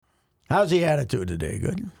How's the attitude today?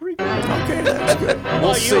 Good? Pretty good. Okay, that's good.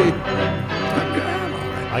 We'll see.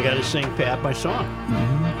 I got to sing Pat my song.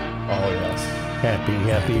 Oh, yes. Happy,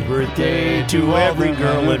 happy birthday to every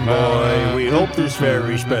girl and boy. We hope this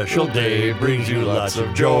very special day brings you lots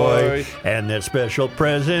of joy. And that special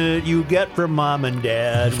present you get from Mom and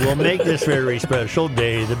Dad will make this very special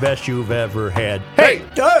day the best you've ever had. Hey,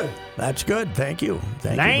 good. That's good. Thank you.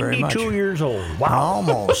 Thank you very much. 92 years old. Wow.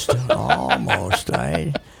 Almost.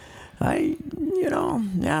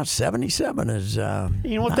 Yeah, 77 is. You know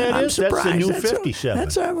what that I'm is? That's the surprised. new That's 57.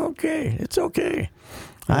 That's okay. It's okay.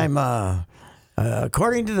 I'm.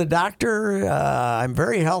 According to the doctor, I'm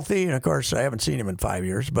very healthy, and of course, I haven't seen him in 5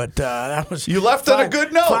 years. But that was You left on a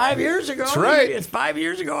good note. 5 years ago. That's right. It's 5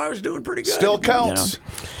 years ago. I was doing pretty good. Still counts.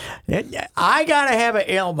 I gotta have an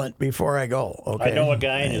ailment before I go. Okay. I know a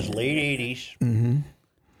guy in his late 80s. Mm-hmm.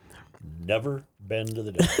 Never been to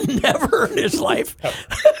the doctor. Never in his life.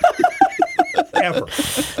 Ever.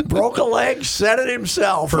 Broke a leg, said it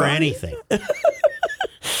himself. For right? anything.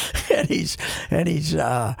 and he's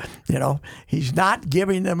he's not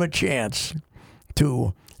giving them a chance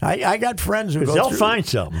to. I got friends who go They'll through, find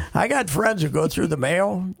something. I got friends who go through the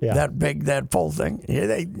mail. Yeah. that full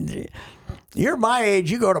thing. You're my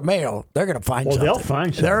age. You go to mail, they're going to find something. They'll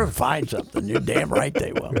find something. They'll find something. You're damn right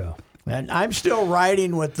they will. Yeah. And I'm still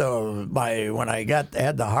riding with when I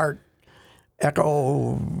had the heart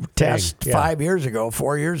echo test 4 years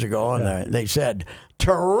ago, and they said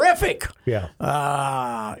terrific. Yeah.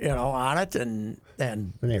 On it, and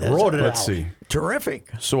they wrote it Let's out. see. Terrific.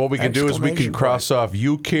 So what we can do is we can Exclamation cross off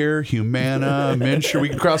UCare, Humana, Minsure. We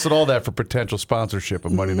can cross it all that for potential sponsorship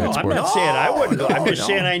of Monday Night I'm Sports. not saying I wouldn't go. I'm just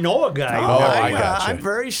saying I know a guy. Oh, I gotcha. I'm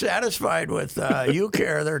very satisfied with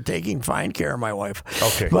UCare. They're taking fine care of my wife.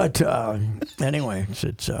 Okay. But anyway,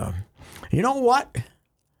 it's you know what?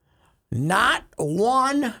 Not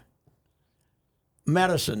one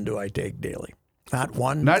medicine do I take daily. Not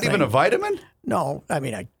one. Not thing. even a vitamin? No, I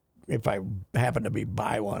mean, if I happen to be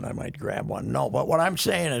by one, I might grab one. No, but what I'm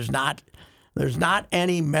saying is there's not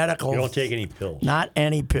any medical. You don't take any pills. Not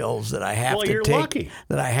any pills that I have Well, to you're take. lucky.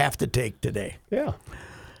 That I have to take today. Yeah.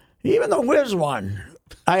 Even the Whiz one,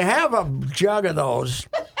 I have a jug of those,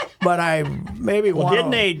 but I maybe one.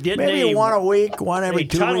 Didn't they one a week, one every They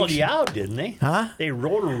 2 tunneled weeks. you out, didn't they? Huh? They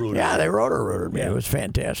rotor-rooted. Yeah, they rotor-rooted me. It was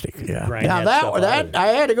fantastic. Yeah. Grind Now that stuff out of that you. I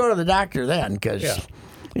had to go to the doctor then because,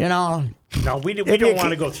 No, we don't want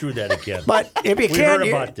to go through that again. But if you We can't, heard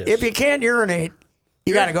about this. if you can't urinate,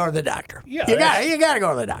 you got to go to the doctor. Yeah, you got to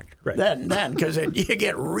go to the doctor. Right. Then because you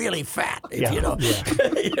get really fat if Yeah, you know. yeah.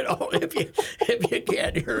 if you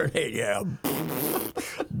can't urinate,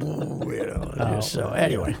 So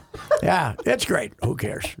anyway, yeah, it's great. Who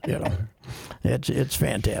cares? It's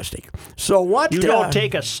fantastic. So what? You don't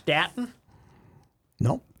take a statin?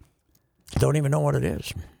 No. Don't even know what it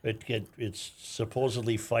is. It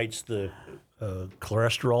supposedly fights the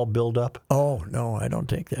cholesterol buildup. Oh no, I don't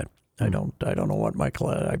take that. I don't know what my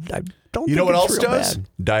cholesterol. I don't. You know think what it's else real does? bad.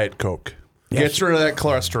 Diet Coke. Yes. Gets rid of that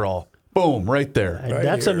cholesterol. Boom, right there. And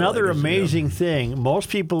that's here, another ladies and amazing thing. Most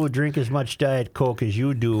people who drink as much Diet Coke as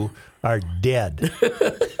you do are dead.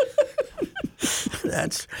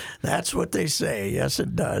 That's what they say. Yes,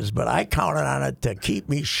 it does. But I counted on it to keep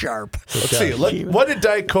me sharp. Let's see. What did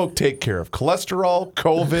Diet Coke take care of? Cholesterol,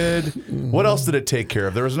 COVID. What else did it take care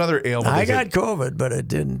of? There was another ailment. I got COVID, but it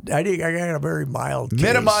didn't. I got a very mild case.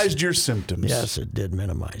 Minimized your symptoms. Yes, it did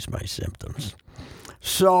minimize my symptoms.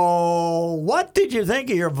 So, what did you think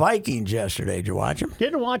of your Vikings yesterday? Did you watch them?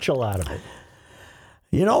 Didn't watch a lot of it.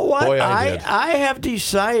 You know what? Boy, I did. I have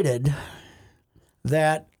decided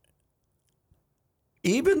that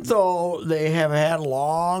even though they have had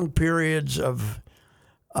long periods of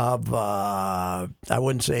I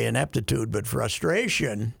wouldn't say ineptitude, but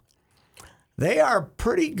frustration, they are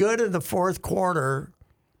pretty good in the fourth quarter,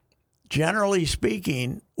 generally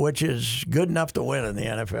speaking, which is good enough to win in the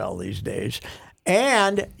NFL these days.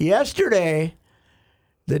 And yesterday,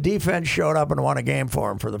 the defense showed up and won a game for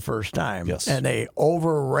them for the first time. Yes. And they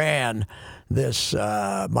overran this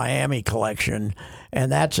Miami collection,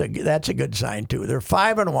 and that's a good sign too. They're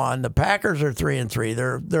 5-1. The Packers are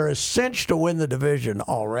 3-3. They're a cinch to win the division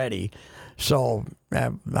already. So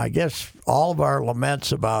I guess all of our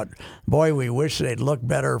laments about, boy, we wish they'd look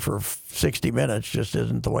better for 60 minutes just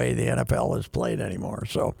isn't the way the NFL is played anymore.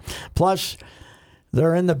 So plus,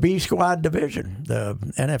 they're in the B squad division. The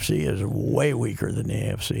NFC is way weaker than the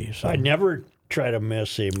AFC. So. I never try to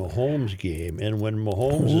miss a Mahomes game, and when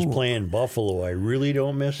Mahomes is playing Buffalo, I really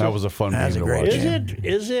don't miss it. That was a fun That's game a to great watch. game.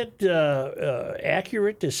 Is it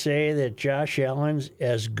accurate to say that Josh Allen's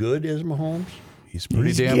as good as Mahomes? He's pretty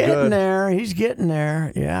He's damn getting good. there. He's getting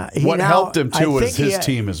there. Yeah. What helped him too is his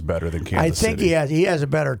team is better than Kansas City. I think he has a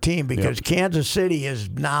better team because Kansas City is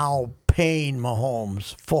now paying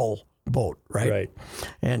Mahomes full boat, right? Right.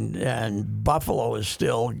 And Buffalo is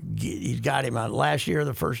still, he's got him on last year,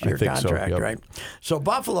 the first year contract, right? So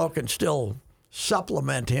Buffalo can still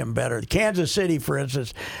supplement him better. Kansas City, for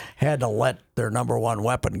instance, had to let their number one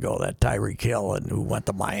weapon go, that Tyreek Hill, and who went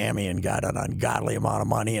to Miami and got an ungodly amount of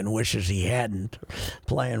money and wishes he hadn't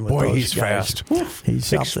playing with those he's guys. fast. He's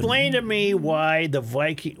something. Explain to me why the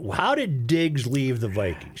Vikings. How did Diggs leave the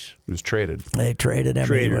Vikings? He was traded. They traded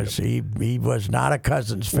him. He was not a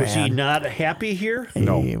Cousins fan. Was he not happy here?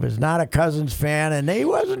 No. He was not a Cousins fan, and they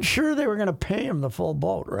wasn't sure they were going to pay him the full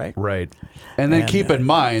boat, right? Right. And then keep in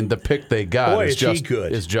mind the pick they got is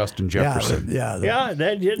Justin Jefferson. Yeah,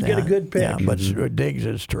 they did get a good pick. Yeah, but Diggs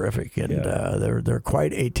is terrific, and they're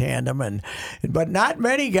quite a tandem. But not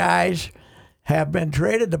many guys have been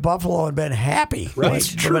traded to Buffalo and been happy. Right, Like,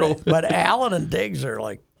 true. But Allen and Diggs are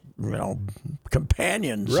like,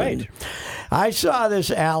 companions. Right. And I saw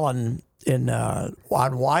this Allen on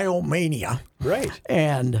Wyomania. Right.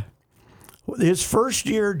 And his first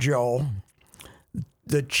year, Joe,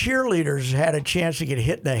 the cheerleaders had a chance to get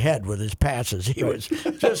hit in the head with his passes. He was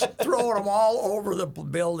just throwing them all over the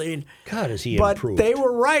building. God, is he But improved? they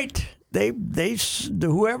were right. They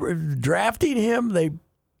whoever drafting him,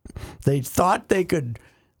 they thought they could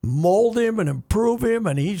mold him and improve him,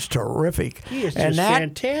 and he's terrific. He is just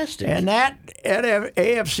fantastic. And that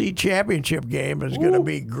AFC Championship game is going to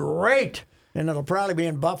be great, and it'll probably be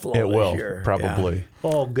in Buffalo It this will, year. probably. Yeah.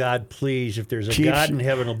 Oh, God, please. If there's a God in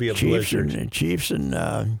heaven, it'll be a blizzard. Chiefs and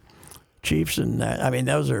I mean,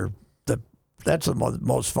 that's the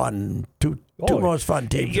most fun two most fun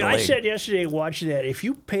teams. in the I league. said yesterday watching that, if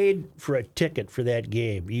you paid for a ticket for that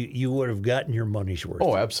game, you would have gotten your money's worth.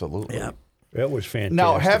 Oh, absolutely. Yeah. That was fantastic.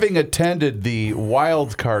 Now, having attended the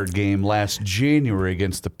wild card game last January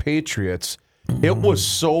against the Patriots, it was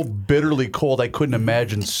so bitterly cold I couldn't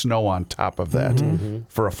imagine snow on top of that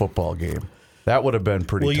for a football game. That would have been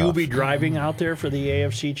pretty tough. Will you be driving out there for the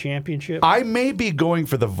AFC Championship? I may be going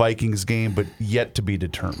for the Vikings game, but yet to be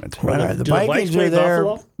determined. Well, the Do the Vikes Vikings play are there,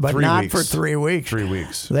 Buffalo? but 3 not weeks. for 3 weeks. 3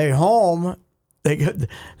 weeks. They home.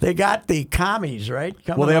 They got the commies, right?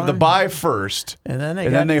 Well, they have the on? bye first, And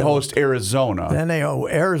then they host Arizona. Then they owe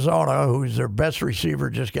Arizona, who's their best receiver,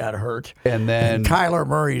 just got hurt. And then Kyler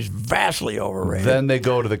Murray's vastly overrated. Then they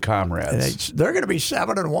go to the Comrades. They're going to be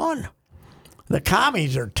 7-1. The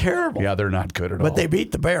commies are terrible. Yeah, they're not good at all. But they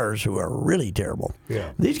beat the Bears, who are really terrible.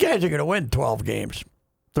 Yeah. These guys are going to win 12 games,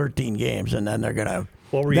 13 games, and then they're going to.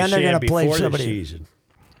 What were you then they're saying going to play before the somebody. season?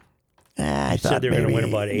 I said thought they were gonna maybe win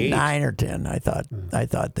about 8? 9 or 10. I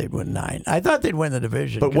thought they'd win 9. I thought they'd win the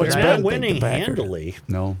division. But 'cause what's They're I not didn't think the winning Packers- handily.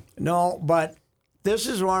 No. No, but this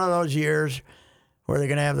is one of those years where they're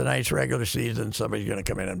going to have the nice regular season. Somebody's going to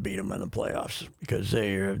come in and beat them in the playoffs because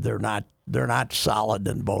they're not solid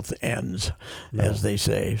in both ends, as they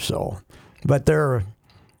say. So, but they're.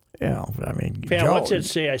 I mean, Pam, what's it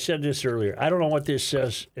say? I said this earlier. I don't know what this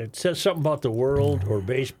says. It says something about the world or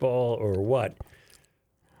baseball or what.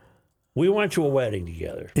 We went to a wedding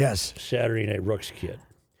together. Yes. Saturday night, Rook's kid.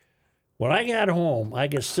 When I got home, I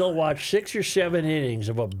could still watch 6 or 7 innings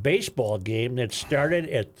of a baseball game that started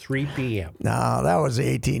at 3 p.m. No, that was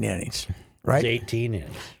 18 innings, It right? was 18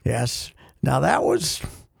 innings. Yes. Now it's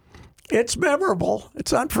memorable.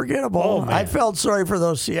 It's unforgettable. Oh, man. I felt sorry for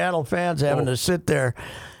those Seattle fans having to sit there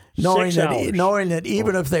knowing 6 that hours. knowing that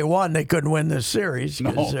even if they won, they couldn't win this series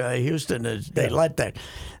because Houston let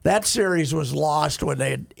that series was lost when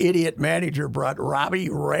the idiot manager brought Robbie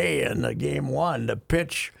Ray in the game 1 to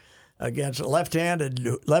pitch against a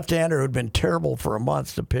left-hander who'd been terrible for a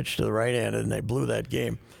month to pitch to the right-handed, and they blew that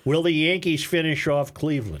game. Will the Yankees finish off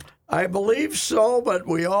Cleveland? I believe so, but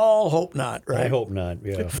we all hope not, right? I hope not,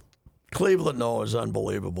 yeah. Cleveland, no, is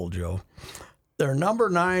unbelievable, Joe. Their number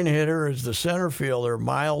 9 hitter is the center fielder,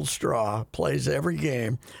 Miles Straw, plays every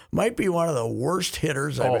game. Might be one of the worst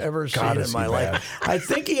hitters I've ever seen in my life. I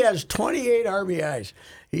think he has 28 RBIs.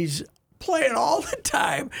 He's playing all the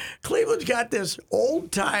time. Cleveland's got this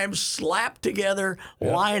old-time slapped-together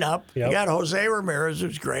lineup. Yep. You got Jose Ramirez,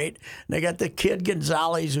 who's great. And they got the kid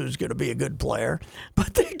Gonzalez, who's going to be a good player.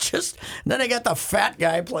 But then they got the fat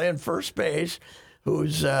guy playing first base.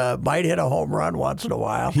 who's might hit a home run once in a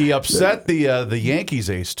while. He upset the Yankees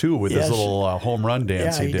ace too with his little home run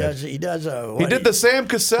dance. Yeah, he did. He does. He did the Sam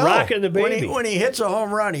Cassell. Rocking the baby. When he hits a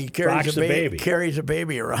home run, he carries the baby. carries a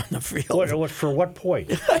baby around the field. What, for what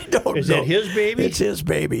point? I don't know. Is it his baby? It's his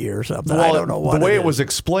baby or something. Well, I don't know what the way it it is. was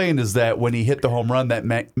explained is that when he hit the home run, that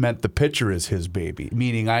meant the pitcher is his baby,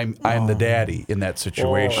 meaning I'm the daddy in that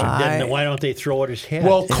situation. Then why don't they throw at his head?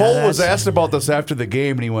 Well, Cole was asked about this after the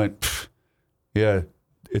game, and he went, "Pfft, "Yeah,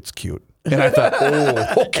 it's cute." And I thought,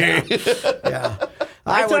 "Oh, okay." Yeah.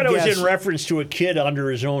 I thought it was guess- in reference to a kid under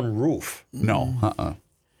his own roof. No,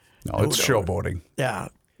 No, it's showboating. Yeah,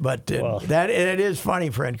 but that it is funny.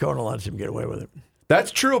 Francona lets him get away with it.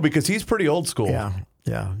 That's true because he's pretty old school.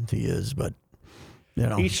 Yeah, he is. But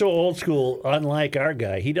He's so old school, unlike our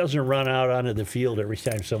guy. He doesn't run out onto the field every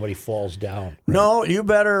time somebody falls down. no, you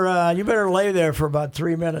better lay there for about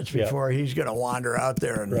 3 minutes before he's going to wander out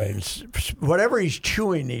there and whatever he's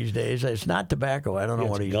chewing these days. It's not tobacco. I don't know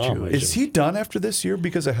what he's gum. chewing. Is he done after this year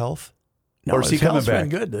because of health? No, or is he his coming health's back? been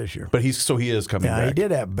good this year. But he is coming Yeah, back. he did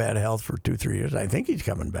have bad health for 2-3 years. I think he's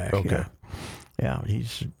coming back. Okay. Yeah,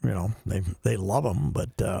 he's they love him, but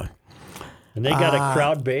And they got a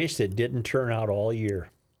crowd base that didn't turn out all year.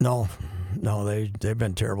 no, they've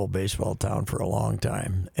been terrible baseball town for a long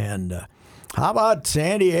time. And how about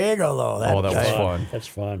San Diego though? That was fun. That's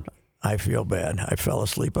fun. I feel bad. I fell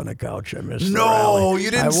asleep on the couch. I missed the No, rally. you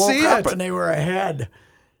didn't I woke see up it. and they were ahead.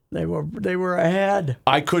 They were ahead.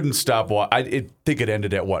 I couldn't stop. I think it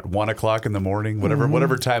ended at 1 o'clock in the morning,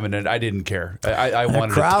 whatever time it ended. I didn't care. I The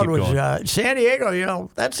wanted crowd it to keep was going. San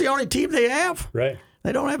Diego. That's the only team they have. Right.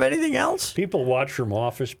 They don't have anything else. People watch from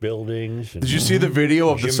office buildings. And Did you see the video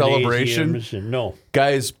of the celebration? gymnasiums and no.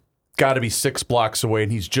 Guy's got to be 6 blocks away,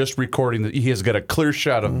 and he's just recording. He has got a clear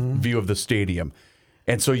shot of view of the stadium.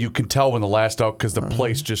 And so you can tell when the last out because the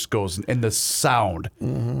place just goes and the sound.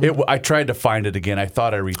 I tried to find it again. I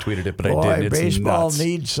thought I retweeted it, but I didn't. It's baseball nuts.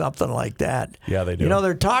 needs something like that. Yeah, they do.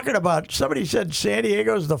 They're talking about. Somebody said San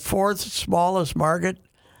Diego is the 4th smallest market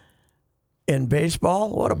in baseball.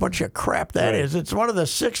 What a bunch of crap that is! It's one of the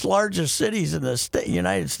 6 largest cities in the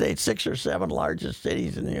United States. 6 or 7 largest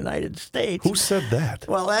cities in the United States. Who said that?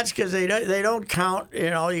 Well, that's because they don't count. You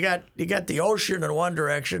got the ocean in one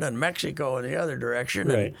direction and Mexico in the other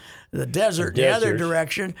direction, and the desert in the other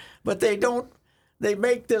direction. But they don't. They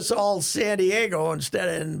make this all San Diego instead,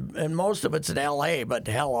 and most of it's in L.A. But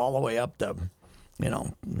hell, all the way up to,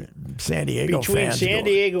 San Diego. Between fans San go.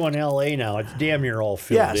 Diego and L.A. now, it's damn near all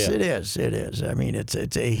filled Yes, in. it is. It is. I mean, it's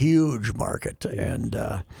a huge market, and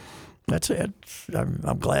that's it.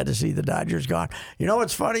 I'm glad to see the Dodgers gone. You know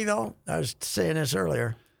what's funny though? I was saying this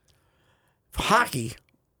earlier. Hockey,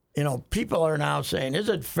 people are now saying, is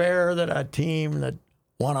it fair that a team that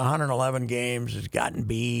won 111 games has gotten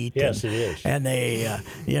beat? Yes, it is. And they,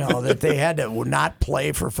 that they had to not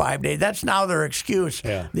play for 5 days. That's now their excuse.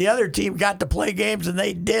 Yeah. The other team got to play games and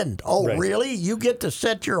they didn't. Oh, Right. really? You get to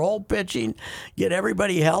set your whole pitching, get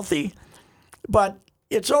everybody healthy, but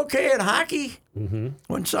it's okay in hockey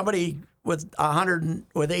when somebody with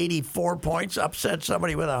 84 points upsets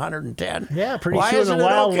somebody with 110. Yeah, pretty Why soon isn't the it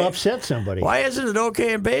Wild will okay? upset somebody. Why isn't it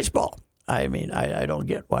okay in baseball? I mean, I don't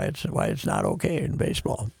get why it's not okay in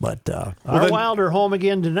baseball. But Our Wild are home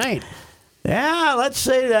again tonight. yeah, let's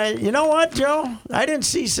say that. You know what, Joe? I didn't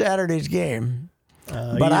see Saturday's game,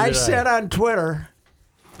 but I said on Twitter,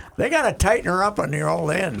 they got to tighten her up on the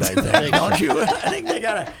old end. I think, don't you? I think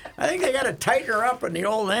they got to tighten her up on the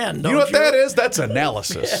old end. Don't You know what that is? That's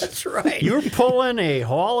analysis. That's right. You're pulling a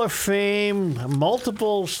Hall of Fame,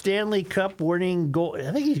 multiple Stanley Cup winning goal.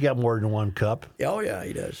 I think he's got more than one cup. Oh yeah,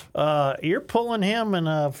 he does. You're pulling him in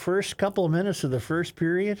the first couple of minutes of the first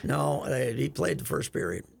period. No, he played the first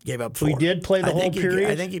period. Gave up 4. He did play the whole period?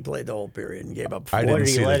 I think he played the whole period and gave up 4. I What didn't did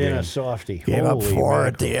he see let the in game. a softie? Gave up Holy 4 mackerel.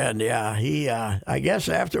 at the end. Yeah, he. I guess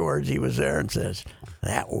afterwards he was there and says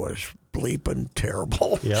that was bleeping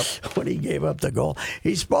terrible. Yep. When he gave up the goal,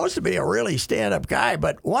 he's supposed to be a really stand-up guy,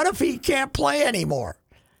 but what if he can't play anymore?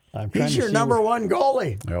 I'm trying He's to your see number one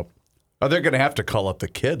goalie. Yep. Oh, they're going to have to call up the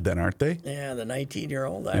kid then, aren't they? Yeah, the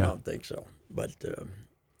 19-year-old. I don't think so, but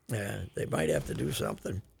yeah, they might have to do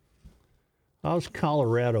something. How's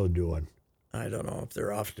Colorado doing? I don't know if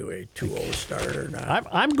they're off to a 2-0 start or not.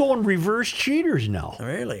 I'm going reverse cheaters now.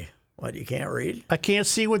 Really? What, you can't read? I can't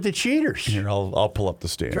see with the cheaters. Here, I'll pull up the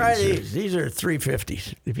standings. Try here. these. These are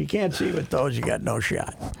 350s. If you can't see with those, you got no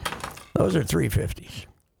shot. Those are 350s.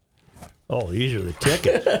 Oh, these are the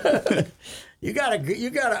tickets. You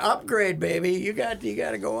gotta upgrade, baby. You got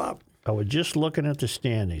to go up. I was just looking at the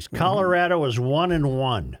standings. Colorado is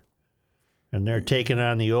 1-1. And they're taking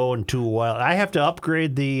on the 0-2 Wild. I have to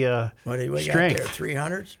upgrade the What do we strength. got there?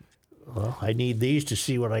 300s? Well, I need these to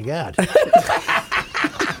see what I got.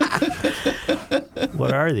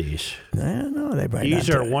 What are these? I don't know. They might These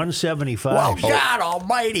not are do- 175. Well, God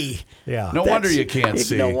Almighty! Yeah. No wonder you can't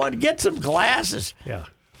see. No one get some glasses. Yeah.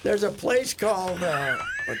 There's a place called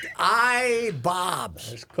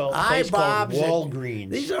iBob's. It's called a place called iBob's. Walgreens.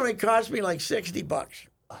 These only cost me like $60.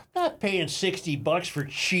 I'm not paying $60 for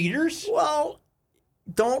cheaters. Well,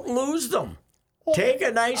 don't lose them. Take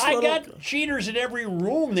a nice I little. got cheaters in every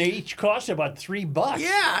room. They each cost about $3.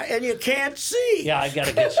 Yeah, and you can't see. Yeah, I got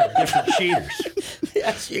to get some different cheaters.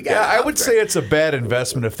 Yes, you got. Yeah, I would say it's a bad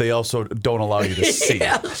investment if they also don't allow you to see.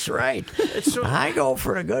 Yeah, that's right. I go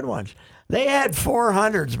for the good ones. They had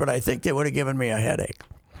 400s, but I think they would have given me a headache.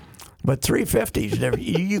 But 350s,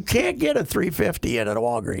 you can't get a 350 at a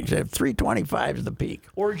Walgreens. They have 325s the peak.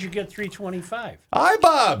 Or did you get 325?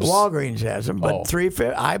 iBob's. Walgreens has them, but Oh.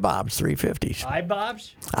 iBob's 350s.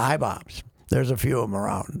 iBob's? iBob's. There's a few of them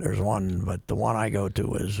around. There's one, but the one I go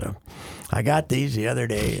to is. I got these the other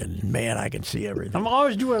day, and man, I can see everything. I'm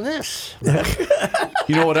always doing this.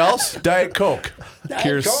 You know what else? Diet Coke.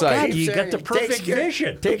 Cures Coke, sight. You got the perfect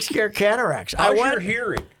vision. Takes care of cataracts. How's I your went.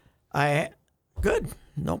 hearing? Good,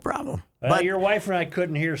 no problem. But your wife and I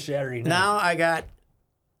couldn't hear Saturday night. Now I got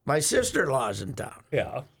my sister-in-law's in town.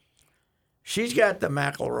 Yeah. She's got the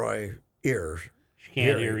McElroy ears. She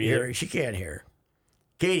can't hear you. She can't hear.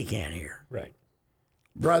 Katie can't hear. Right.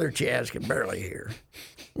 Brother Chaz can barely hear.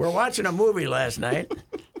 We're watching a movie last night.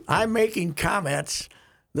 I'm making comments.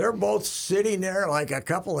 They're both sitting there like a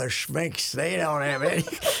couple of schminks. They don't have any.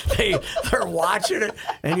 They're watching it,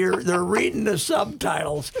 and they're reading the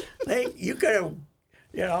subtitles. You could have,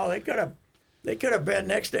 they could have been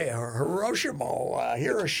next day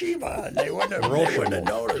Hiroshima, and they wouldn't have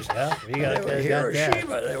noticed. Yeah, you got that.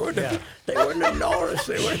 Hiroshima. They wouldn't have noticed.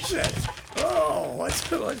 They would have said, "Oh, what's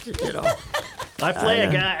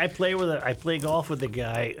I play golf with a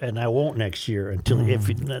guy, and I won't next year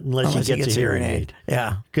unless he gets a hearing aid.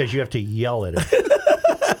 Yeah, because you have to yell at him.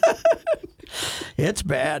 it's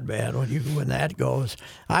bad, man. When that goes,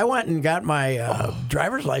 I went and got my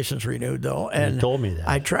driver's license renewed though, and You told me that.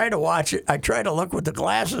 I tried to watch it. I tried to look with the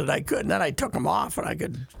glasses, and I couldn't. Then I took them off, and I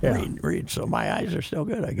could read. So my eyes are still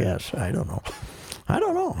good, I guess. I don't know.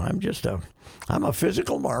 I'm a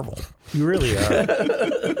physical marvel. You really are.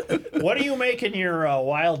 What are you making your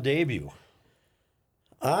Wild debut?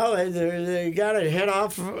 Oh, they got to head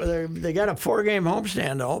off. They got a 4-game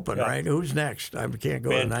homestand to open, right? Who's next? I can't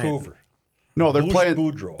go tonight. Vancouver. No, they're Boots playing.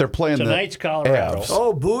 Boudreaux. They're playing Tonight's the Colorado. Avs.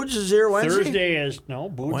 Oh, Boods is here Wednesday? Thursday is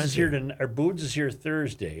Boods is Wednesday. here Boods is here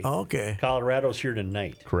Thursday. Okay. Colorado's here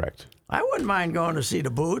tonight. Correct. I wouldn't mind going to see the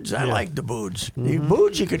Boods. I like the Boods. The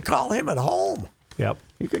Boods, you could call him at home. Yep.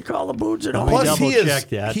 You could call the Boods at home. Plus, double-check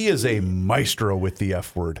that. he is a maestro with the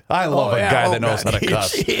F word. I love a guy that knows how to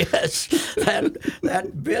cuss. Yes.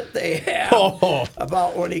 That bit they have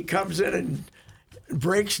about when he comes in and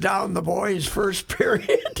breaks down the boys' first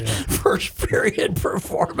period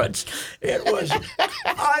performance. It was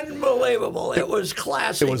unbelievable. It was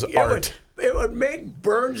classic. It was art. It would make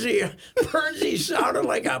Bernsey sounded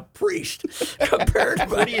like a priest compared to.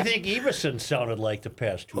 What do you think Everson sounded like the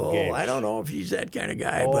past two games? I don't know if he's that kind of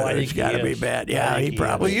guy, I but think it's he got to be is. bad. I Yeah, think he he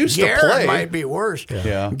probably is. Well, he used to Guerin play. might be worse.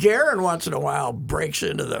 Yeah. Guerin once in a while breaks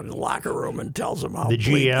into the locker room and tells them how The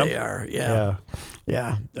bleak GM? they are. Yeah.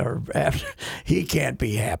 Or after, he can't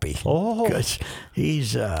be happy because he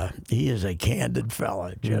is a candid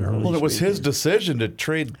fella. Generally, Well, it was his decision to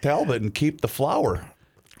trade Talbot and keep the flower.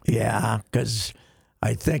 Yeah, because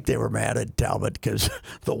I think they were mad at Talbot because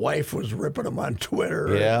the wife was ripping him on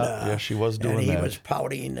Twitter. Yeah, she was doing and he that. was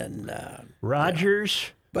pouting and Rogers,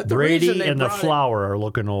 But the reason Brady, they and the brought it- Flower are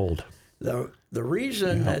looking old. the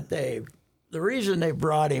reason the reason they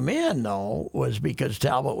brought him in though was because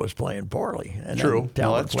Talbot was playing poorly. And True. then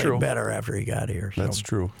Talbot that's played true. better after he got here. So That's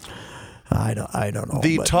true. I don't know.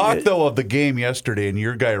 The but talk, though, of the game yesterday, and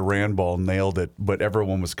your guy Randball nailed it, but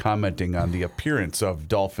everyone was commenting on the appearance of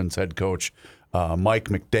Dolphins head coach Mike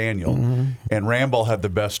McDaniel. Mm-hmm. And Randball had the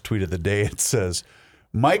best tweet of the day. It says,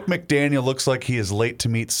 Mike McDaniel looks like he is late to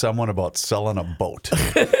meet someone about selling a boat.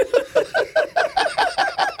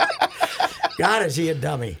 God, is he a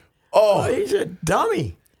dummy? Oh, He's a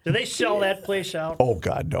dummy. Do they sell that place out? oh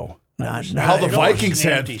God, no. Not How the at all. Vikings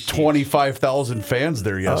had empty seats. 25,000 fans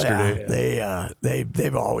there yesterday.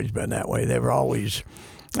 They've always been that way. They were always,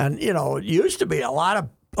 and it used to be a lot of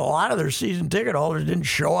a lot of their season ticket holders didn't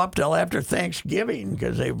show up till after Thanksgiving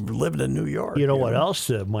because they lived in New York. You know what else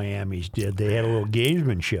the Miami's did? They had a little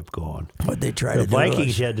gamesmanship going. What they tried The to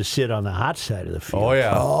Vikings do. had to sit on the hot side of the field. Oh,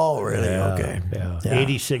 yeah. Oh, really? Yeah, Okay. Yeah. Yeah.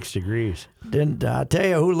 86 degrees. Didn't tell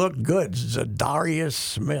you who looked good? Zadarius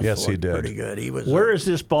Smith. Yes, he looked did. Pretty good. He was. Where is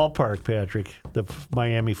this ballpark, Patrick? The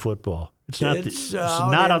Miami football. It's not. It's, It's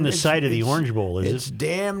not on the it's- side of the it's- Orange Bowl, is It's it?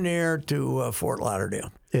 damn near to Fort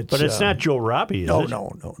Lauderdale. But it's not Joe Robbie, is No, it?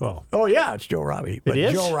 no. Oh. Oh, yeah, it's Joe Robbie. But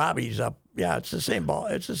is? Joe Robbie's up. Yeah, it's the same ball.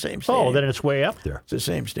 It's the same stadium. Oh, then it's way up there. It's the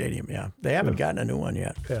same stadium. Yeah, they haven't gotten a new one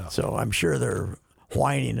yet. Yeah. So I'm sure they're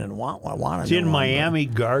whining and want a It's new in one, but- Miami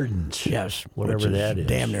Gardens. Yes, Whatever which that is.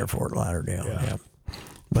 damn near Fort Lauderdale. Yeah.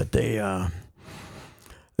 But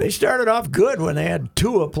they started off good when they had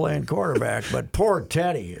Tua playing quarterback, but poor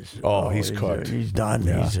Teddy is. He's cooked. He's done.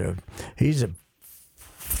 Yeah. He's a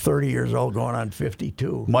 30 years old, going on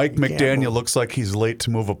 52. Mike He can't McDaniel move. looks like he's late to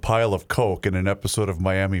move a pile of coke in an episode of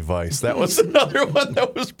Miami Vice. That was another one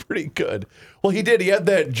that was pretty good. Well, he did. He had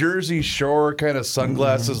that Jersey Shore kind of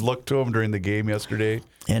sunglasses look to him during the game yesterday.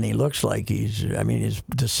 And he looks like his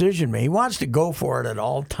decision making. He wants to go for it at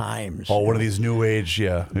all times. Oh, one of these new age,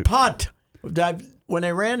 yeah. Punt. When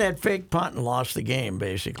they ran that fake punt and lost the game,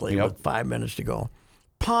 basically, Yep. with 5 minutes to go.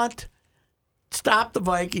 Punt, stop the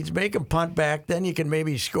Vikings, make them punt back, then you can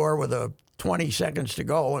maybe score with 20 seconds to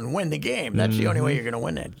go and win the game. That's the only way you're going to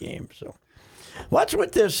win that game. So, what's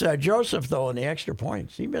with this Joseph, though, and the extra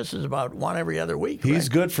points? He misses about one every other week. He's right?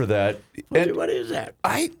 good for that. And What is that?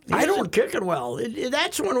 I I don't. don't kick it well.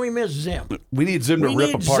 That's when we miss Zim. We need Zim to We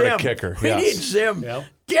rip need apart Zim. a kicker. We Yes. need Zim. Yep.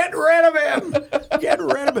 Get rid of him. Get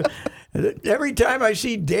rid of him. Every time I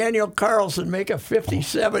see Daniel Carlson make a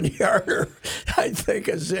 57-yarder, I think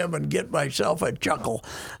of Zim and get myself a chuckle.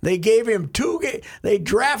 They gave him They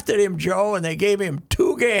drafted him, Joe, and they gave him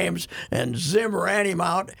 2 games, and Zim ran him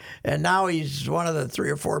out, and now he's one of the 3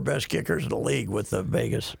 or 4 best kickers in the league with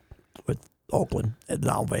Oakland, and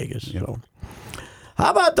now Vegas. So,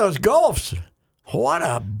 how about those Gophers? What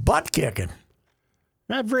a butt kicking!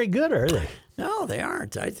 Not very good, are they? No, they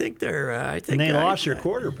aren't. I think they're. I think And they lost their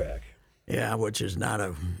quarterback. Yeah, which is not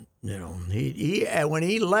a. He when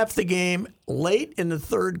he left the game late in the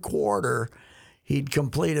third quarter, he'd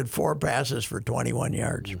completed 4 passes for 21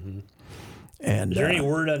 yards. And Is there any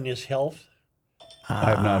word on his health? I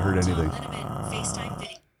have not heard anything.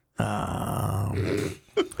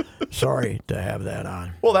 sorry to have that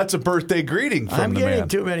on. Well, that's a birthday greeting from I'm the getting man.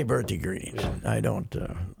 too many birthday greetings. I don't.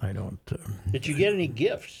 Did you get any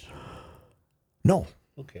gifts? No.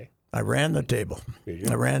 Okay. I ran the table.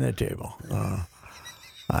 I ran the table.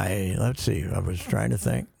 Let's see. I was trying to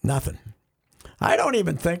think. Nothing. I don't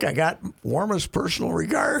even think I got warmest personal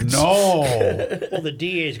regards. No. Well, the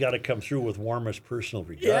DA's got to come through with warmest personal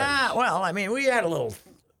regards. Yeah, well, I mean, we had a little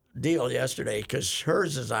deal yesterday because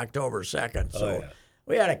hers is October 2nd. So yeah.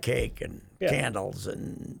 we had a cake and Yeah. candles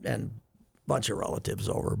and a bunch of relatives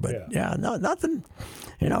over. But Yeah. no, nothing,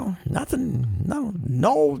 nothing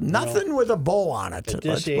with a bow on it. At this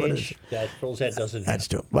Let's put it- age, that doesn't happen. That's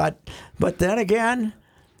true. But then again,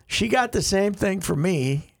 she got the same thing from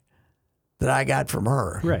me that I got from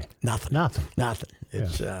her. Right. Nothing. Nothing.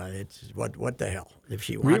 It's what the hell if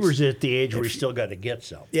she wants. Reaver's at the age where he's still got to get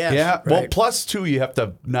some. Yes, Yeah. Well, right. plus too, you have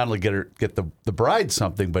to not only get the bride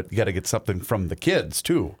something, but you got to get something from the kids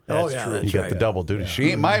too. Oh, yeah, true. that's You got right. the double duty. She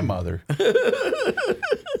ain't my mother.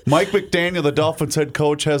 Mike McDaniel, the Dolphins head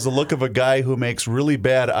coach, has the look of a guy who makes really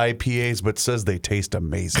bad IPAs but says they taste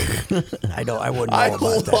amazing. I wouldn't know I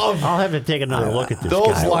about that. love I'll have to take another look at this those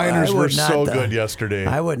guy. liners I were would not, so though. good yesterday.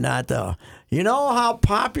 I would not, though. You know how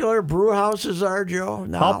popular brew houses are, Joe?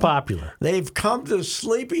 Now? How popular? They've come to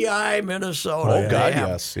Sleepy Eye, Minnesota. Oh, They God, have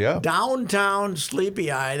yes. Yeah. Downtown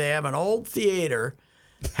Sleepy Eye. They have an old theater.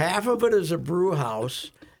 Half of it is a brew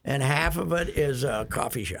house, and half of it is a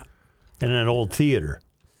coffee shop. In an old theater.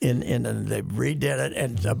 And they redid it,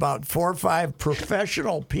 and about 4 or 5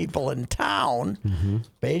 professional people in town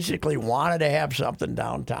basically wanted to have something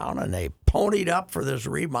downtown, and they ponied up for this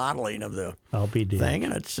remodeling of the I'll be damned. thing,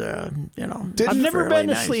 and it's I've it's never fairly been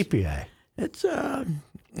to nice. Sleepy Eye. It's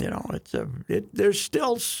there's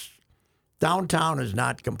still downtown is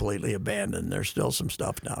not completely abandoned. There's still some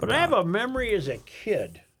stuff downtown. But I have a memory as a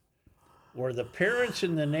kid where the parents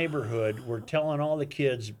in the neighborhood were telling all the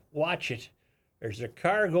kids, watch it. There's a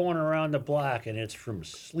car going around the block, and it's from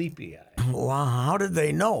Sleepy Eye. Well, how did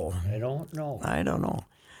they know? I don't know. I don't know.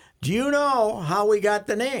 Do you know how we got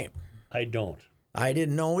the name? I don't. I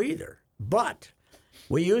didn't know either. But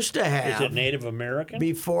we used to have Is it Native American?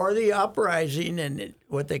 before the uprising and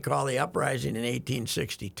what they call the uprising in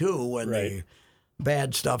 1862 when Right.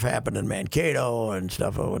 bad stuff happened in Mankato and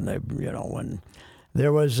stuff when when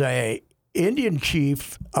there was a Indian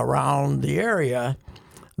chief around the area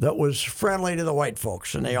that was friendly to the white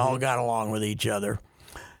folks, and they all got along with each other.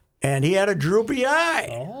 And he had a droopy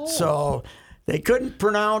eye, so they couldn't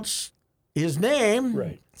pronounce his name,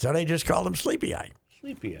 Right. so they just called him Sleepy Eye.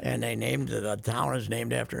 Sleepy Eye. And they named the town is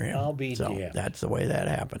named after him. I'll be so damned. that's the way that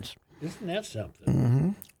happens. Isn't that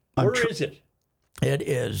something? Where is it? It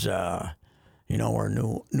is, you know where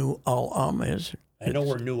New Ulm is? I know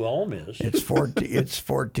where New Ulm is. It's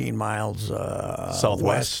 14 miles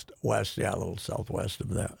Southwest. west, yeah, a little southwest of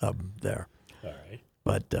there. All right.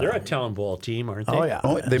 But They're a town ball team, aren't they? oh yeah,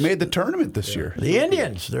 Oh, they made the tournament this year. the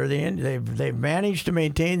Indians. They're the they've managed to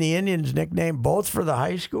maintain the Indians nickname both for the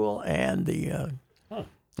high school and the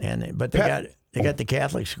but they got the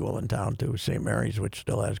Catholic school in town too, St. Mary's, which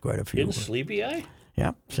still has quite a few. In Sleepy Eye?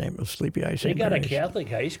 Yeah, same with Sleepy Eye. They St. got Mary's. a Catholic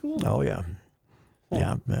high school? Oh yeah,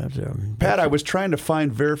 yeah. That's, Pat, I was trying to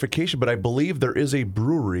find verification, but I believe there is a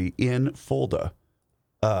brewery in Fulda.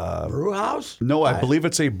 brew house. No, I believe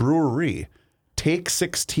it's a brewery. Take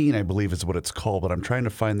 16, I believe is what it's called, but I'm trying to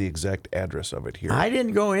find the exact address of it here. I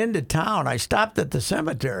didn't go into town. I stopped at the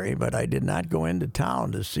cemetery, but I did not go into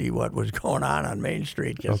town to see what was going on Main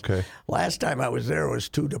Street. 'Cause Okay. last time I was there, it was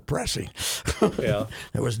too depressing. Yeah.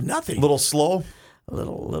 There was nothing. A little slow? A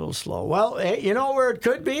little slow. Well, you know where it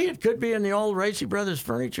could be? It could be in the old Racy Brothers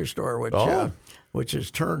furniture store, which is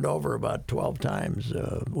turned over about 12 times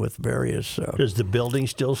with various. Does the building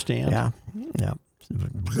still stand? Yeah.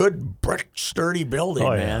 Good brick, sturdy building,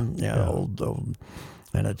 Oh, yeah. man. Yeah, old,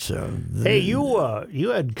 and it's. Hey, you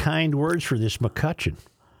had kind words for this McCutcheon.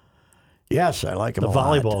 Yes, I like him. The a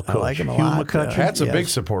lot. volleyball I coach, like him a Hugh lot. McCutcheon. Pat's a yes. big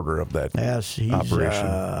supporter of that. Yes, he's, operation.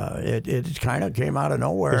 It kind of came out of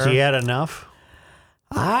nowhere. Has he had enough?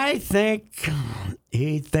 I think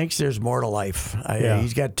he thinks there's more to life. Yeah.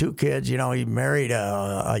 He's got 2 kids. You know, he married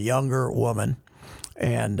a younger woman,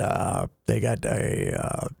 and they got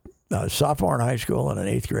a sophomore in high school and an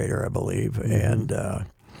 8th grader, I believe. And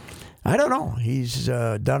I don't know. He's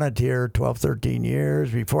done it here 12, 13 years.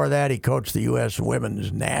 Before that, he coached the U.S.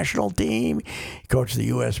 women's national team. He coached the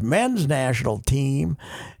U.S. men's national team.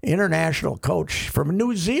 International coach from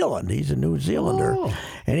New Zealand. He's a New Zealander. Oh.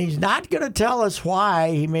 And he's not going to tell us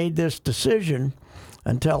why he made this decision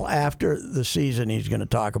until after the season. He's going to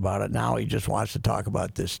talk about it. Now he just wants to talk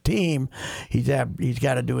about this team. He's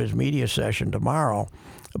got to do his media session tomorrow.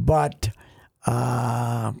 But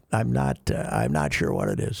I'm not sure what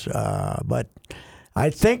it is. But I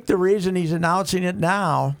think the reason he's announcing it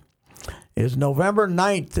now is November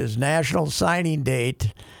 9th is national signing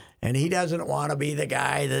date, and he doesn't want to be the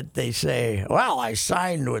guy that they say, well, I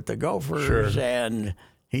signed with the Gophers, and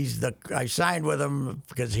I signed with him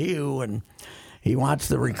because and he wants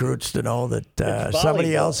the recruits to know that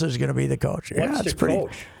somebody else is going to be the coach. What's it's the pretty.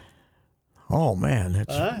 coach? Oh, man,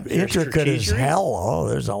 it's Is there intricate as strategery? hell. Oh,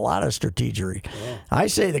 there's a lot of strategery. Yeah. I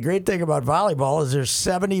say the great thing about volleyball is there's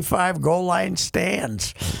 75 goal line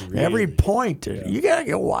stands. Every point, you got to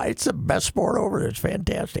go wide. It's the best sport over there. It's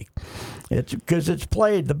fantastic. It's because it's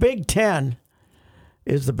played. The Big Ten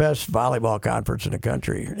is the best volleyball conference in the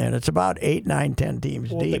country, and it's about 8, 9, 10 teams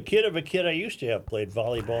Well, the deep. kid of a kid I used to have played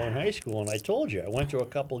volleyball in high school, and I told you I went to a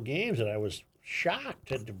couple of games and I was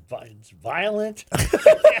shocked. It's violent.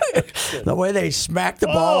 The way they smack the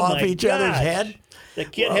ball off my each other's gosh. head. The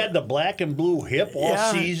kid had the black and blue hip all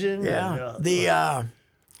season. Yeah. And,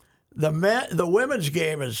 The women's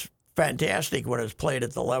game is fantastic when it's played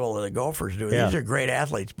at the level that the Gophers do. Yeah. These are great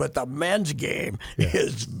athletes, but the men's game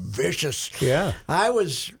is vicious. Yeah. I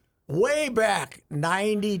was way back,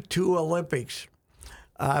 92 Olympics.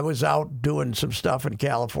 I was out doing some stuff in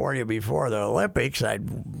California before the Olympics. I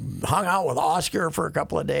hung out with Oscar for a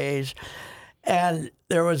couple of days, and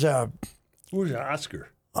there was who's Oscar?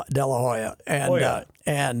 De La Hoya, and Oh, yeah.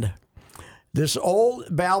 and this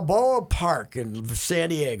old Balboa Park in San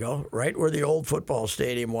Diego, right where the old football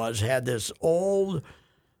stadium was, had this old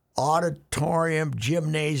auditorium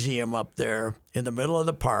gymnasium up there in the middle of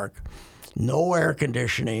the park, no air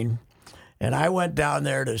conditioning. And I went down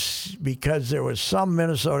there because there was some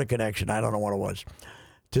Minnesota connection, I don't know what it was,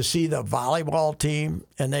 to see the volleyball team,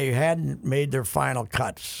 and they hadn't made their final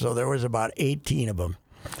cuts, so there was about 18 of them.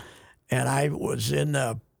 And I was in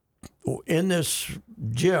this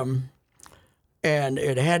gym, and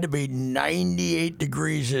it had to be 98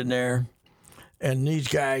 degrees in there, and these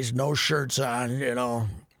guys, no shirts on,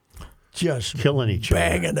 just Killing each other.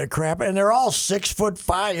 banging the crap, and they're all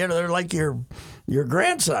 6'5". They're like your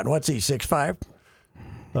grandson. What's he, 6'5"?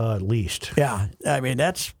 At least. Yeah, I mean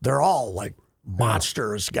they're all like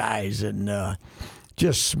monstrous guys, and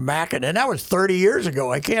just smacking. And that was 30 years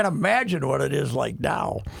ago. I can't imagine what it is like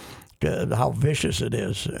now, how vicious it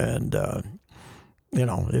is. And,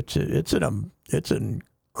 it's an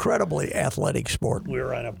incredibly athletic sport. We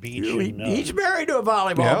were on a beach. He's married to a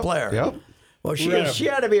volleyball player. Yep. Well, she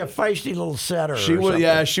had to be a feisty little setter. She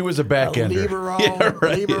was, she was a backender. Libero,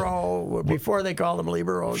 libero, before they called them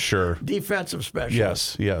liberos. Sure. Defensive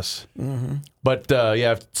specialist. Yes. Mm-hmm. But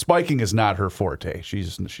spiking is not her forte. She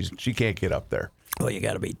can't get up there. Well, you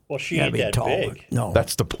got to be. Well, she ain't that tall. big. No,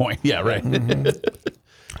 that's the point. Yeah, right.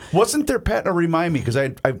 Wasn't there, Pat? Remind me, because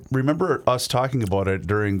I remember us talking about it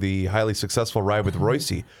during the highly successful ride with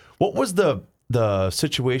Royce. What was the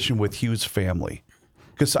situation with Hughes' family?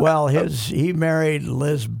 He married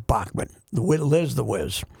Liz Bachman, Liz the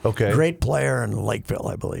Wiz. Okay. Great player in Lakeville,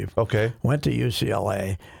 I believe. Okay. Went to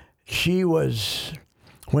UCLA.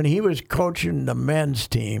 When he was coaching the men's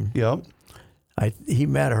team, yep. He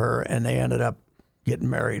met her, and they ended up getting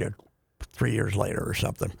married 3 years later or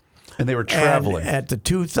something. And they were traveling. And at the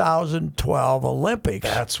 2012 Olympics.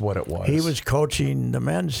 That's what it was. He was coaching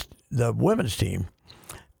the women's team.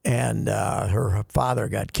 And her father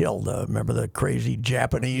got killed. Remember the crazy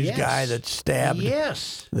Japanese guy that stabbed?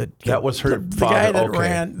 Yes. That was her the father.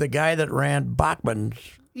 The guy that ran Bachman's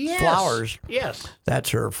Flowers. Yes. That's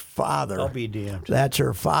her father. I'll be damned. That's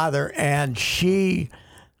her father. And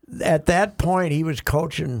at that point, he was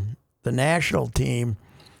coaching the national team.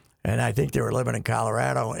 And I think they were living in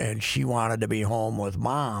Colorado, and she wanted to be home with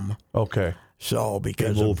Mom. Okay. So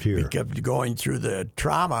because of going through the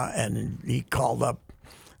trauma, and he called up.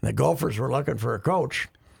 The Gophers were looking for a coach,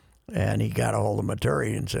 and he got a hold of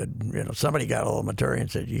Maturi and said, somebody got a hold of Maturi and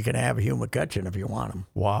said, you can have Hugh McCutcheon if you want him.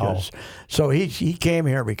 Wow. So he came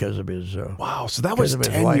here because of his. Wow. So that was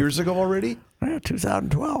 10 years ago already? Yeah,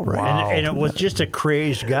 2012, right? Wow. And it was just a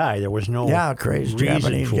crazed guy. There was no crazy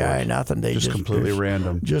Japanese guy, nothing. They just completely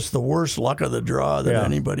random. Just the worst luck of the draw that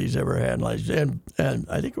anybody's ever had. And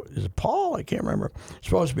I think it was Paul. I can't remember.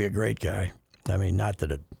 Supposed to be a great guy. I mean, not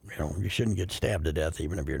that you shouldn't get stabbed to death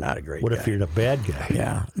even if you're not a great guy. What if you're the bad guy?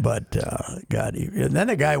 Yeah, but and then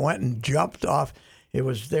the guy went and jumped off. They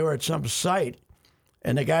were at some site,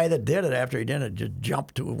 and the guy that did it after he did it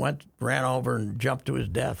just ran over and jumped to his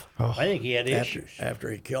death. Oh. I think he had issues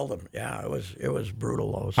after he killed him. Yeah, it was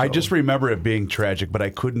brutal though. So. I just remember it being tragic, but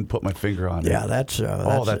I couldn't put my finger on it. Yeah, that's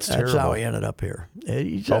terrible. That's how he ended up here.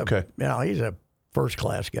 He's a first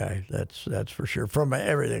class guy. That's for sure. From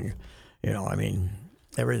everything.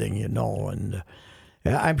 Everything and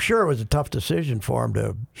I'm sure it was a tough decision for him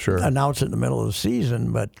to announce it in the middle of the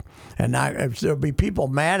season, there'll be people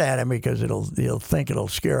mad at him because he'll think it'll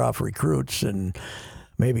scare off recruits and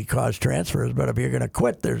maybe cause transfers. But if you're going to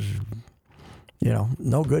quit, there's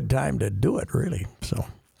no good time to do it really. So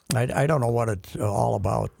I don't know what it's all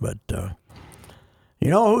about, but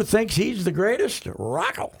who thinks he's the greatest?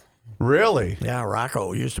 Rocco. Really? Yeah,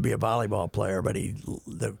 Rocco used to be a volleyball player, but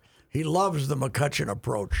he loves the McCutcheon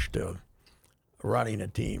approach to running a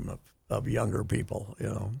team of younger people,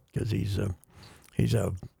 because he's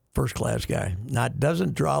a first-class guy.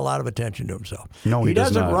 Doesn't draw a lot of attention to himself. No, he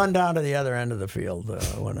doesn't not. run down to the other end of the field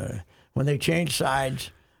when they change sides.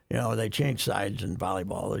 They change sides in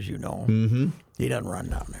volleyball, as you know. Mm-hmm. He doesn't run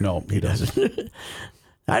down there. No, he doesn't.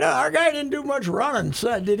 Our guy didn't do much running.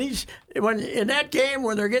 So did he? In that game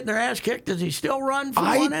when they're getting their ass kicked, does he still run from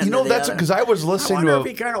one end to the other? Because I was listening I wonder if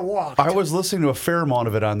he kind of walked. I was listening to a fair amount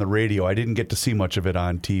of it on the radio. I didn't get to see much of it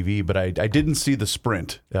on TV, but I didn't see the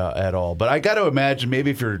sprint at all. But I got to imagine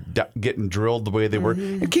maybe if you're getting drilled the way they were,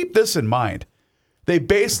 and keep this in mind, they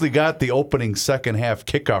basically got the opening second half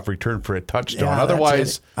kickoff return for a touchdown. Yeah,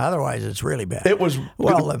 Otherwise, it's really bad. It was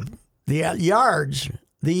the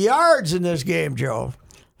yards in this game, Joe.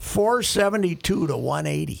 472 to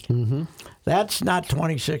 180. Mm-hmm. That's not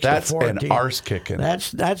 26 to 14. That's an arse kicking.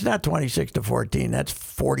 That's not 26 to 14. That's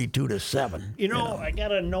 42 to 7. I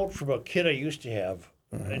got a note from a kid I used to have,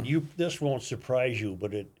 and this won't surprise you,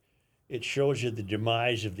 but it shows you the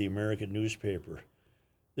demise of the American newspaper.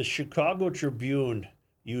 The Chicago Tribune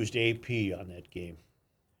used AP on that game.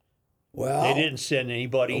 Well, they didn't send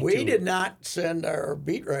anybody. We did not send our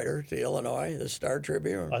beat writer to Illinois, the Star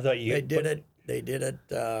Tribune. I thought they did it. They did it.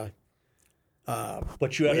 But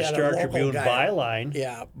you had a Star Tribune byline.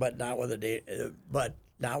 Yeah, but not with a date.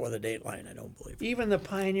 Not with a dateline, I don't believe. Even the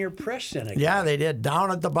Pioneer Press sent it. Yeah, they did.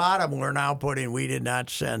 Down at the bottom, we're now putting. We did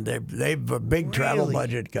not send. They've a big travel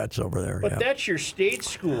budget cuts over there. But that's your state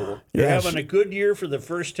school. You're having a good year for the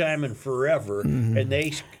first time in forever, and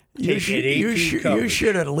they take AP coverage. You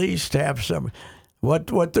should at least have some.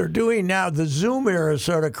 What they're doing now, the Zoom era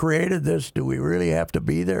sort of created this. Do we really have to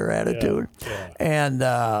be there attitude? Yeah.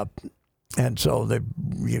 And and so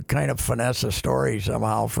you kind of finesse a story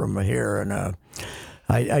somehow from here. And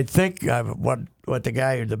I think what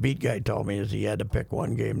the beat guy told me is he had to pick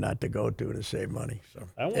one game not to go to save money. So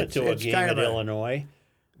I went to a game at Illinois.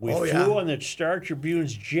 We flew on the Star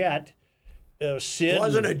Tribune's jet. Sid it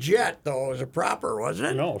wasn't a jet, though. It was a proper, wasn't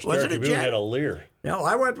it? No, Star Tribune had a Lear. No,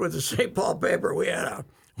 I went with the St. Paul paper. We had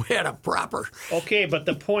a proper. Okay, but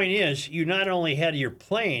the point is, you not only had your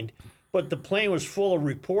plane, but the plane was full of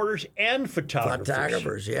reporters and photographers.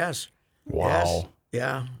 Photographers, yes. Wow.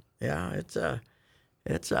 Yes. Yeah.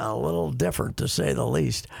 It's a little different to say the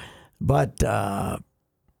least, but what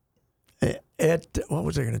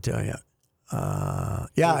was I going to tell you?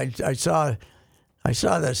 I saw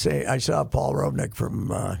Paul Robnick from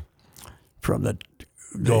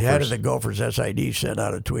the head of the Gophers SID sent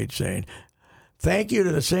out a tweet saying, "Thank you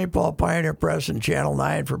to the St. Paul Pioneer Press and Channel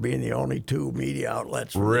 9 for being the only two media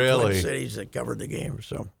outlets from the Twin Cities that covered the game."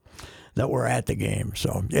 So that were at the game.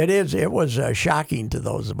 So it was shocking to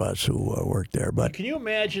those of us who worked there. But can you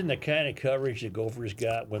imagine the kind of coverage the Gophers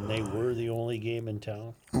got when they were the only game in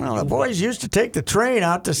town? Well, the boys used to take the train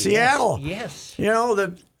out to Seattle. Yes. You know,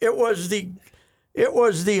 it was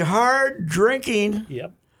the hard drinking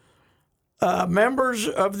members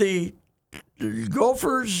of the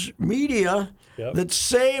Gophers media that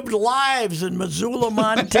saved lives in Missoula,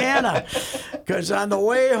 Montana. Because on the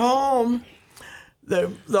way home, the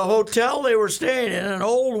hotel they were staying in, an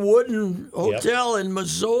old wooden hotel in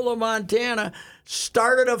Missoula, Montana,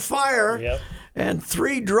 started a fire, and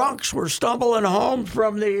 3 drunks were stumbling home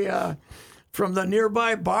from the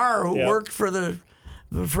nearby bar who worked for the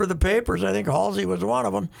papers. I think Halsey was one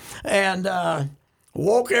of them, and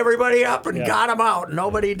woke everybody up and got them out.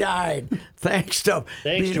 Nobody died, thanks to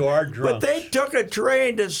our drunks. But they took a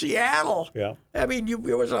train to Seattle. Yeah, I mean,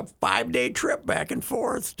 it was a 5-day trip back and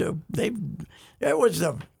forth. It was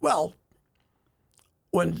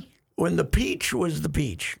when the peach was the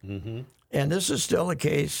peach, and this is still the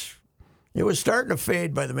case. It was starting to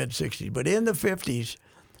fade by the mid-'60s, but in the '50s,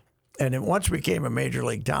 and it once became a major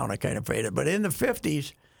league town, it kind of faded. But in the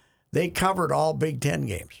 '50s, they covered all Big Ten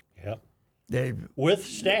games. Yeah. With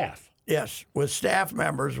staff. Yes, with staff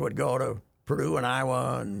members would go to Purdue and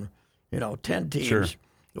Iowa, and 10 teams. Sure.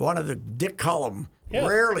 One of the Dick Cullum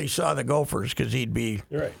rarely saw the Gophers because he'd be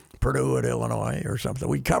Purdue at Illinois or something.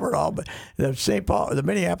 We covered all, but the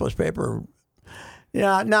Minneapolis paper.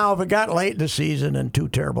 Yeah, now if it got late in the season and 2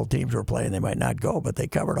 terrible teams were playing, they might not go, but they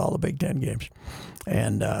covered all the Big Ten games.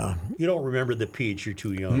 And you don't remember the peach, you're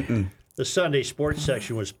too young. The Sunday sports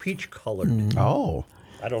section was peach colored. Oh.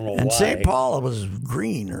 I don't know why. And St. Paul was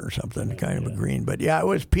green or something, kind of a green. But yeah, it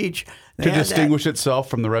was peach. To distinguish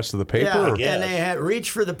itself from the rest of the paper? Yeah, and they had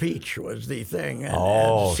reach for the peach was the thing.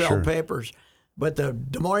 And sell papers. But the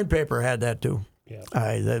Des Moines paper had that too. Yeah.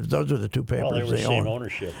 Those were the 2 papers they were they same owned.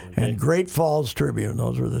 ownership. And Great Falls Tribune,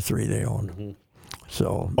 those were the 3 they owned.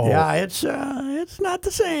 So, it's not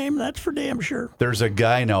the same. That's for damn sure. There's a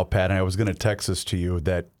guy now, Pat, and I was going to text this to you,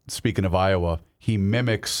 that, speaking of Iowa, he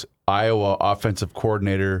mimics Iowa offensive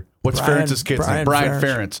coordinator. What's Ferentz's kid's name? Brian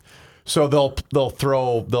Ferentz. So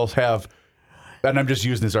they'll have, and I'm just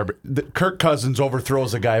using this, Kirk Cousins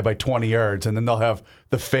overthrows a guy by 20 yards, and then they'll have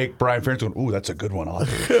the fake Brian Ferentz going, "Ooh, that's a good one."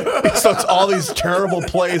 So it's all these terrible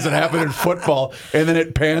plays that happen in football, and then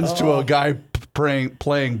it pans to a guy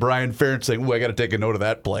playing Brian Ferentz saying, "Ooh, I got to take a note of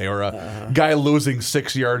that play," or a guy losing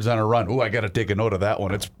 6 yards on a run. "Ooh, I got to take a note of that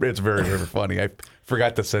one." It's very, very funny. I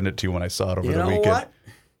forgot to send it to you when I saw it over the weekend. What?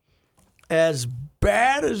 As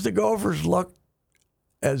bad as the Gophers looked,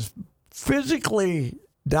 as physically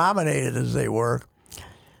dominated as they were,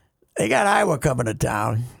 they got Iowa coming to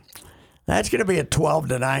town. That's going to be a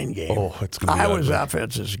 12-9 game. Oh, it's going to be Iowa's ugly.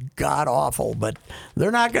 offense is god awful, but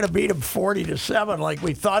they're not going to beat them 40-7 like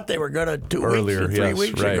we thought they were going to 3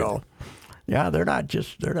 weeks ago. Yeah, they're not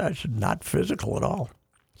physical at all.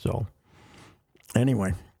 So,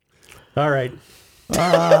 anyway. All right.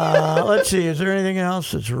 Let's see. Is there anything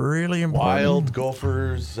else that's really important? Wild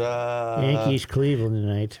Gophers. Yankees, Cleveland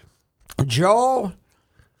tonight. Joe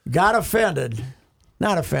got offended.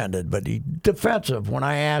 Not offended, but he defensive when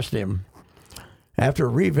I asked him after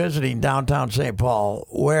revisiting downtown St. Paul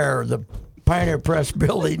where the Pioneer Press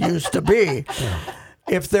building used to be.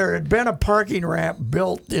 If there had been a parking ramp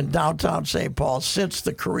built in downtown St. Paul since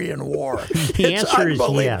the Korean War. The answer is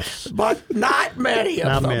yes. But not many of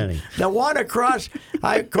them. Not many. The one across,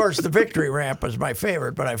 of course, the victory ramp was my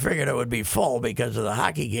favorite, but I figured it would be full because of the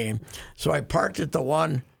hockey game. So I parked at the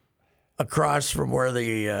one across from where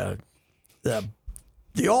the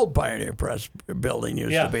old Pioneer Press building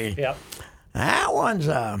used to be. Yeah. That one's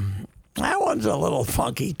That one's a little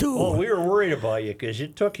funky, too. Well, we were worried about you because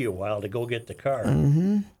it took you a while to go get the car.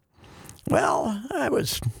 Well, I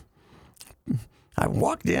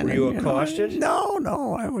walked in. Were you accosted?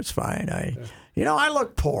 No, I was fine. I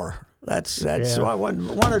look poor. That's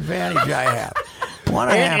one advantage I have.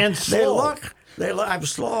 And slow. They look. I'm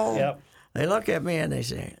slow. Yep. They look at me and they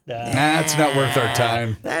say, That's not worth our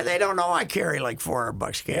time. They don't know I carry like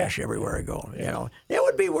 $400 cash everywhere I go. It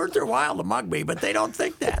would be worth their while to mug me, but they don't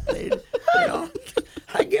think that.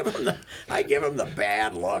 I give them the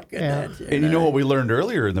bad look. And And you know what we learned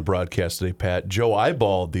earlier in the broadcast today, Pat? Joe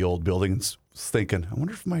eyeballed the old building and was thinking, I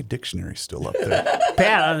wonder if my dictionary's still up there.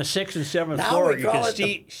 Pat, on the 6th and 7th Now floor, we you call can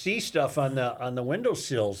it see stuff on the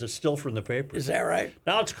windowsills that's still from the paper. Is that right?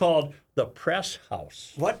 Now it's called the press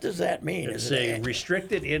house. What does that mean? It's a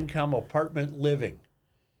restricted income apartment living.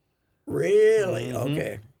 Really?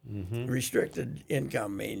 Okay. Restricted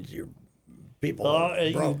income means people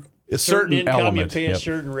are broke. A certain income element. you pay Yep. a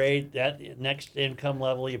certain rate. That next income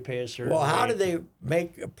level you pay a certain Well, how rate. did they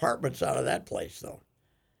make apartments out of that place, though?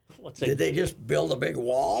 What's Did they just build a big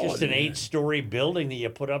wall? just an 8-story building that you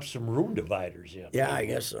put up some room dividers in? Yeah, I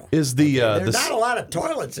guess so. Is the There's not a lot of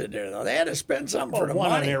toilets in there, though. They had to spend something for the one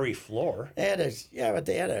money. on every floor. They had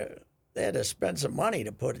to spend some money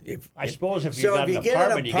to put it. I suppose if you got an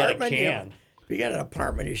apartment, you get a can. If you get an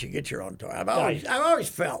apartment, you should get your own toilet. I've always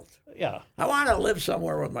felt Yeah. I want to live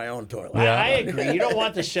somewhere with my own toilet. I agree. You don't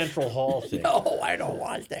want the central hall thing. No, I don't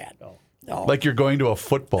want that. No. like you're going to a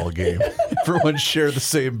football game. Everyone share the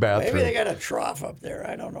same bathroom. Maybe they got a trough up there.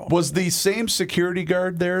 I don't know. Was the same security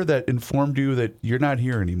guard there that informed you that you're not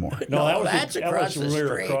here anymore? No, that was that's that across was the when we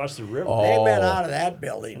were street. across the river. They've been out of that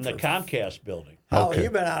building. In the Comcast building. Okay.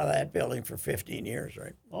 You've been out of that building for 15 years,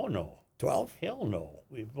 right? Oh, no. 12? Hell no.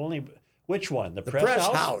 We've only... Which one? The Press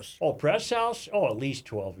House. Oh, Press House? Oh, at least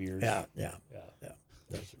 12 years. Yeah.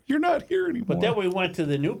 You're not here anymore. But then we went to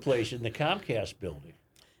the new place in the Comcast building.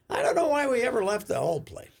 I don't know why we ever left the old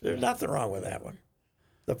place. There's nothing wrong with that one.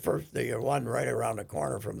 The one right around the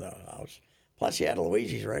corner from the house. Plus, you had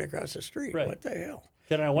Luigi's right across the street. Right. What the hell?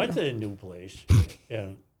 Then I went to the new place,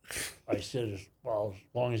 and I said, well, as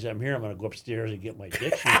long as I'm here, I'm going to go upstairs and get my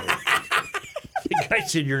dictionary. The guy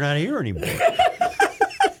said, you're not here anymore.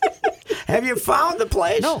 Have you found the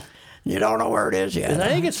place? No. You don't know where it is yet? And I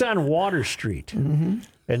think it's on Water Street. Mm-hmm.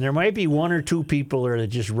 And there might be one or two people there that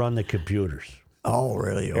just run the computers. Oh,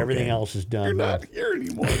 really? Okay. Everything else is done you're not here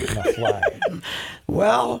anymore. on the fly.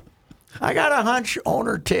 Well, I got a hunch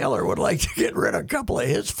owner Taylor would like to get rid of a couple of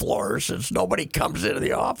his floors since nobody comes into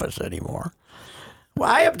the office anymore. Well,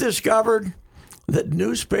 I have discovered that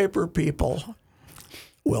newspaper people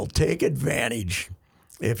will take advantage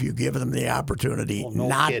if you give them the opportunity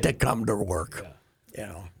not to come to work.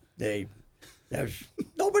 Yeah. There's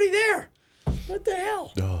nobody there. What the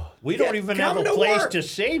hell? We don't even have a come to place work. to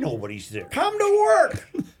say nobody's there. Come to work.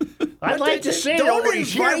 I'd like to say don't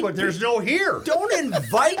nobody's here, invite but there's no here. Don't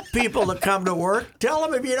invite people to come to work. Tell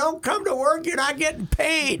them if you don't come to work, you're not getting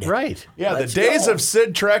paid. Right. Yeah, Let's the days go. of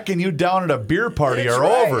Sid tracking you down at a beer party That's are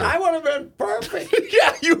right. over. I would have been perfect.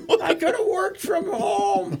 Yeah, you would. I could have worked from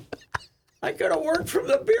home. I could have worked from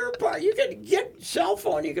the beer pasture. You could get cell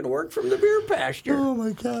phone. You could work from the beer pasture. Oh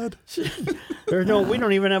my God. We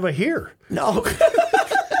don't even have a here. No.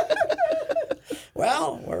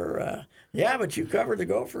 Well, but you covered the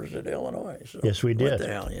Gophers at Illinois. So Yes, we did. What the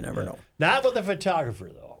hell? You never know. Not with a photographer,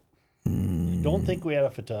 though. Don't think we had a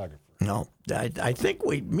photographer. No, I think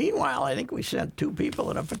meanwhile, I think we sent two people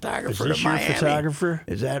and a photographer Is this to your Miami. photographer?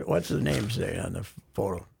 Is that, what's the name say on the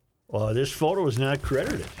photo? Well, this photo is not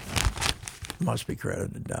credited. Must be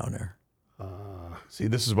credited down there. See,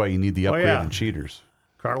 this is why you need the upgrade yeah. in cheaters.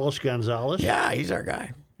 Carlos Gonzalez. Yeah, he's our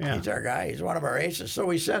guy. Yeah. He's our guy. He's one of our aces. So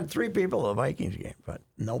we sent three people to the Vikings game, but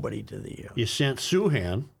nobody to the. You sent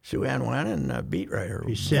Suhan. Suhan went and beat writer.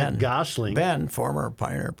 You sent Gosling. Ben, former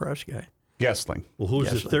Pioneer Press guy. Gessling. Well, who's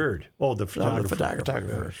the Gessling. third? Oh, the No, photographer. the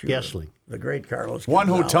photographer. Sure. Gessling. The great Carlos. One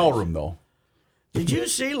Gonzalez. hotel room, though. Did you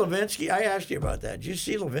see Levinsky? I asked you about that. Did you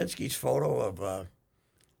see Levinsky's photo of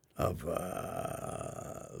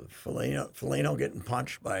Foligno getting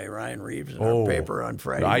punched by Ryan Reeves in our paper on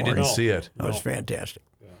Friday I morning? didn't see it. That was fantastic.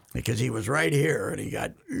 Because he was right here, and he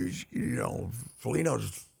got,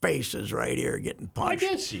 Foligno's face is right here getting I punched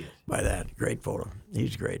did see it. by that. Great photo.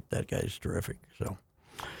 He's great. That guy's terrific. So,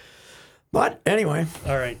 but anyway,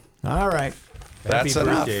 All right. all right. That's Happy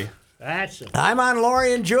enough. birthday. That's it. I'm on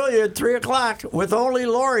Lori and Julia at 3 o'clock with only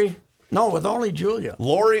Lori. No, with only Julia.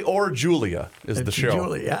 Lori or Julia is the It's show.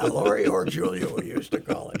 Julia, yeah, Lori or Julia, we used to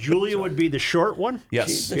call it. Julia would be the short one? Yes.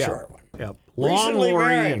 She's the short one. Yep. Long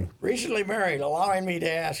Lori and Recently married, allowing me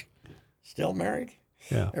to ask, still married?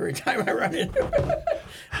 Yeah. Every time I run into her.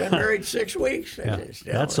 Been married 6 weeks. Yeah.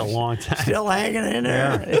 Still, That's a long time. Still hanging in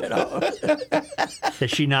there. You know? Has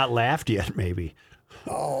she not laughed yet, maybe?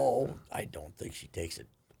 Oh, I don't think she takes it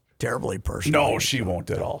terribly personally. No, she won't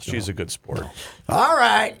at all. She's a good sport. All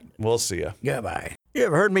right. We'll see ya. Goodbye. You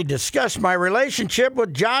have heard me discuss my relationship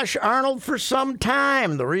with Josh Arnold for some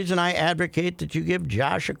time. The reason I advocate that you give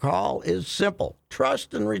Josh a call is simple.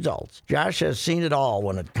 Trust and results. Josh has seen it all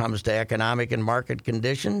when it comes to economic and market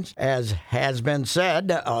conditions. As has been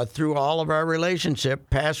said, through all of our relationship,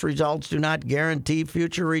 past results do not guarantee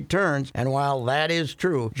future returns. And while that is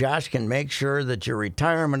true, Josh can make sure that your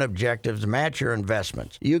retirement objectives match your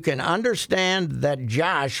investments. You can understand that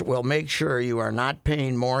Josh will make sure you are not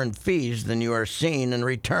paying more in fees than you are seeing in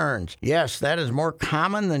returns. Yes, that is more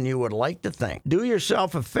common than you would like to think. Do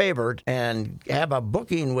yourself a favor and have a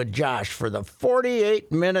booking with Josh for the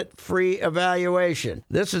 48-minute free evaluation.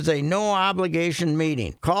 This is a no-obligation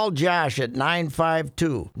meeting. Call Josh at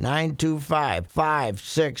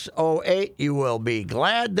 952-925-5608. You will be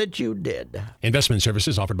glad that you did. Investment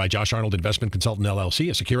services offered by Josh Arnold Investment Consultant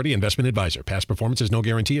LLC, a security investment advisor. Past performance is no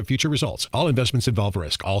guarantee of future results. All investments involve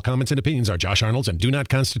risk. All comments and opinions are Josh Arnold's and do not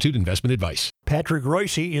constitute investment advice. Patrick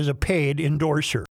Royce is a paid endorser.